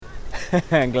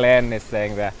Glenn is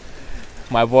saying that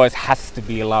my voice has to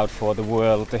be loud for the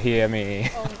world to hear me.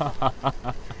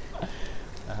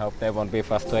 I hope they won't be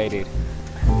frustrated.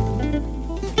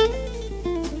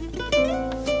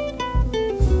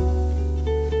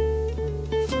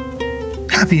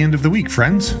 Happy end of the week,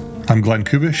 friends. I'm Glenn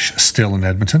Kubish, still in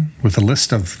Edmonton, with a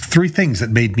list of 3 things that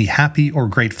made me happy or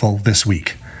grateful this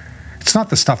week. It's not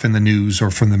the stuff in the news or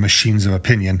from the machines of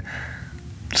opinion.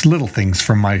 It's little things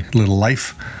from my little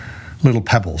life, little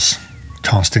pebbles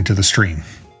tossed into the stream.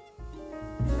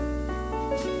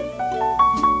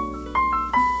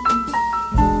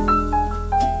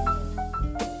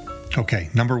 Okay,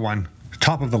 number 1,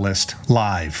 top of the list,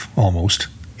 live, almost,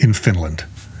 in Finland.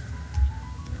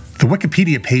 The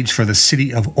Wikipedia page for the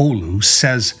city of Oulu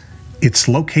says it's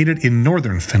located in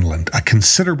northern Finland, a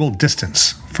considerable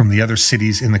distance from the other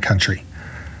cities in the country.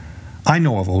 I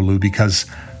know of Oulu because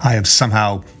I have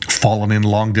somehow fallen in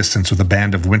long distance with a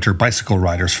band of winter bicycle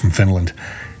riders from Finland,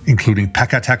 including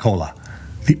Pekka Tekola,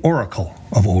 the Oracle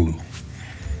of Oulu.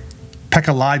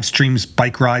 Pekka live streams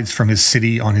bike rides from his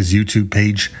city on his YouTube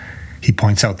page. He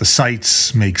points out the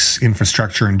sights, makes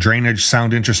infrastructure and drainage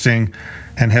sound interesting,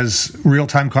 and has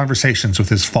real-time conversations with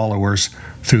his followers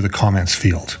through the comments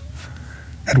field.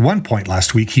 At one point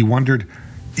last week, he wondered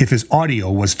if his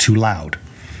audio was too loud.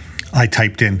 I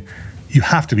typed in, "You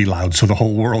have to be loud so the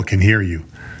whole world can hear you."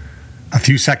 A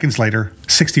few seconds later,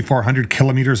 6,400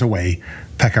 kilometers away,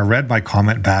 Pekka read my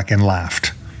comment back and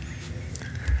laughed.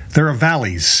 There are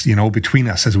valleys, between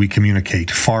us as we communicate,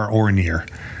 far or near.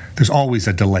 There's always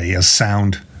a delay as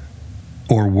sound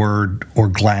or word or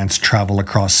glance travel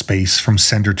across space from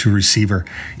sender to receiver,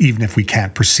 even if we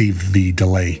can't perceive the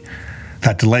delay.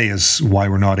 That delay is why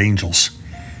we're not angels.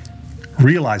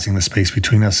 Realizing the space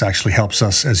between us actually helps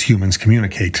us as humans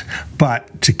communicate.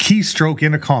 But to keystroke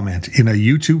in a comment in a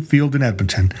YouTube field in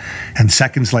Edmonton, and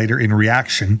seconds later in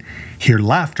reaction, hear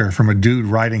laughter from a dude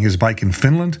riding his bike in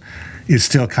Finland is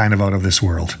still kind of out of this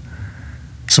world.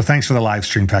 So thanks for the live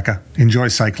stream, Pekka. Enjoy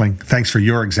cycling. Thanks for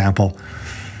your example.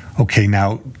 Okay,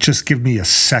 now just give me a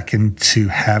second to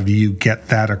have you get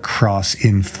that across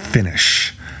in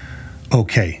Finnish.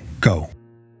 Okay, go.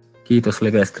 Kiitos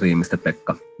live-streamistä,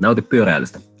 Pekka. Nauti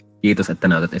pyöräilystä. Kiitos, että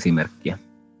näytät esimerkkiä.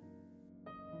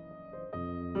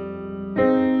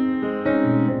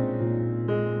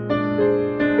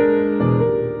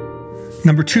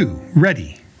 Number 2,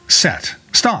 ready, set,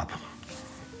 stop.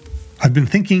 I've been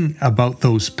thinking about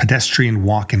those pedestrian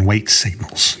walk and wait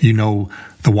signals.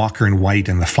 The walker in white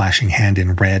and the flashing hand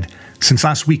in red, since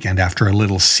last weekend after a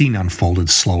little scene unfolded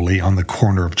slowly on the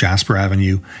corner of Jasper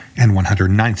Avenue and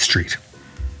 109th Street.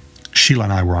 Sheila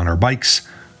and I were on our bikes,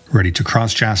 ready to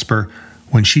cross Jasper,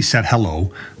 when she said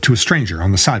hello to a stranger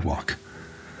on the sidewalk.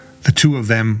 The two of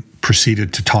them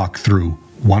proceeded to talk through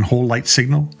one whole light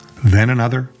signal, then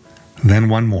another, then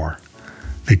one more.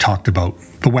 They talked about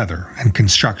the weather and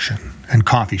construction and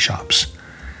coffee shops.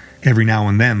 Every now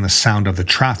and then the sound of the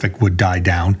traffic would die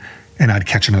down and I'd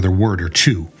catch another word or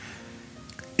two.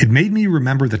 It made me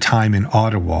remember the time in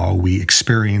Ottawa we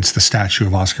experienced the statue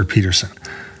of Oscar Peterson.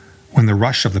 When the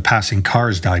rush of the passing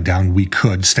cars died down, we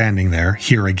could, standing there,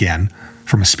 hear again,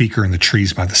 from a speaker in the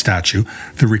trees by the statue,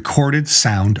 the recorded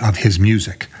sound of his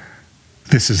music.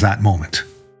 This is that moment.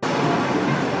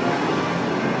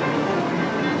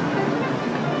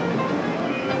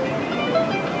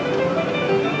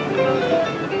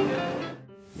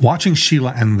 Watching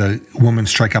Sheila and the woman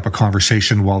strike up a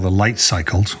conversation while the lights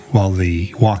cycled, while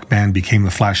the walk band became the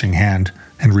flashing hand,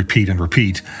 and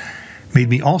repeat, made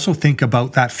me also think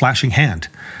about that flashing hand.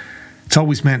 It's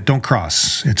always meant don't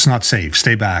cross, it's not safe,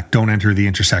 stay back, don't enter the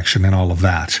intersection, and all of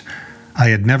that. I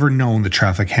had never known the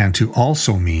traffic hand to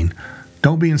also mean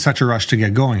don't be in such a rush to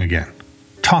get going again.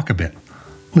 Talk a bit.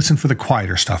 Listen for the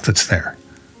quieter stuff that's there.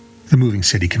 The moving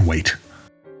city can wait.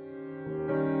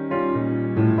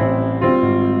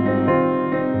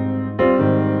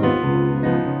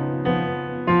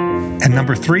 And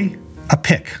number 3, a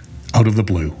pic out of the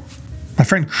blue. My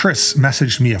friend Chris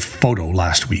messaged me a photo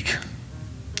last week.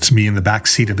 It's me in the back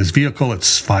seat of his vehicle.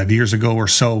 It's 5 years ago or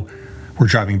so. We're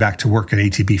driving back to work at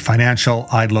ATB Financial.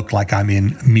 I look like I'm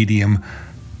in medium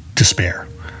despair.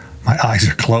 My eyes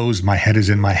are closed. My head is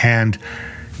in my hand.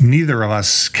 Neither of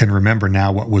us can remember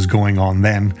now what was going on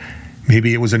then.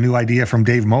 Maybe it was a new idea from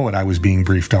Dave Mowat I was being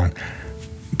briefed on.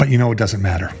 But it doesn't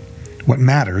matter. What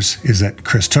matters is that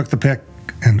Chris took the pic,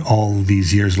 and all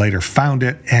these years later found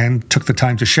it and took the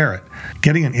time to share it.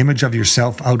 Getting an image of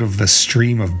yourself out of the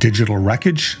stream of digital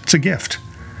wreckage, it's a gift.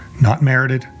 Not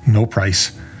merited, no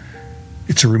price.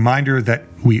 It's a reminder that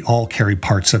we all carry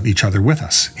parts of each other with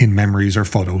us, in memories or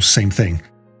photos, same thing.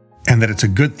 And that it's a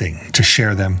good thing to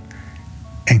share them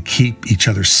and keep each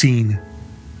other seen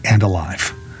and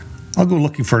alive. I'll go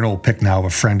looking for an old pic now of a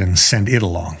friend and send it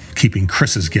along, keeping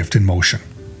Chris's gift in motion.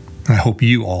 And I hope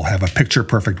you all have a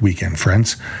picture-perfect weekend,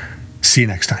 friends. See you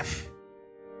next time.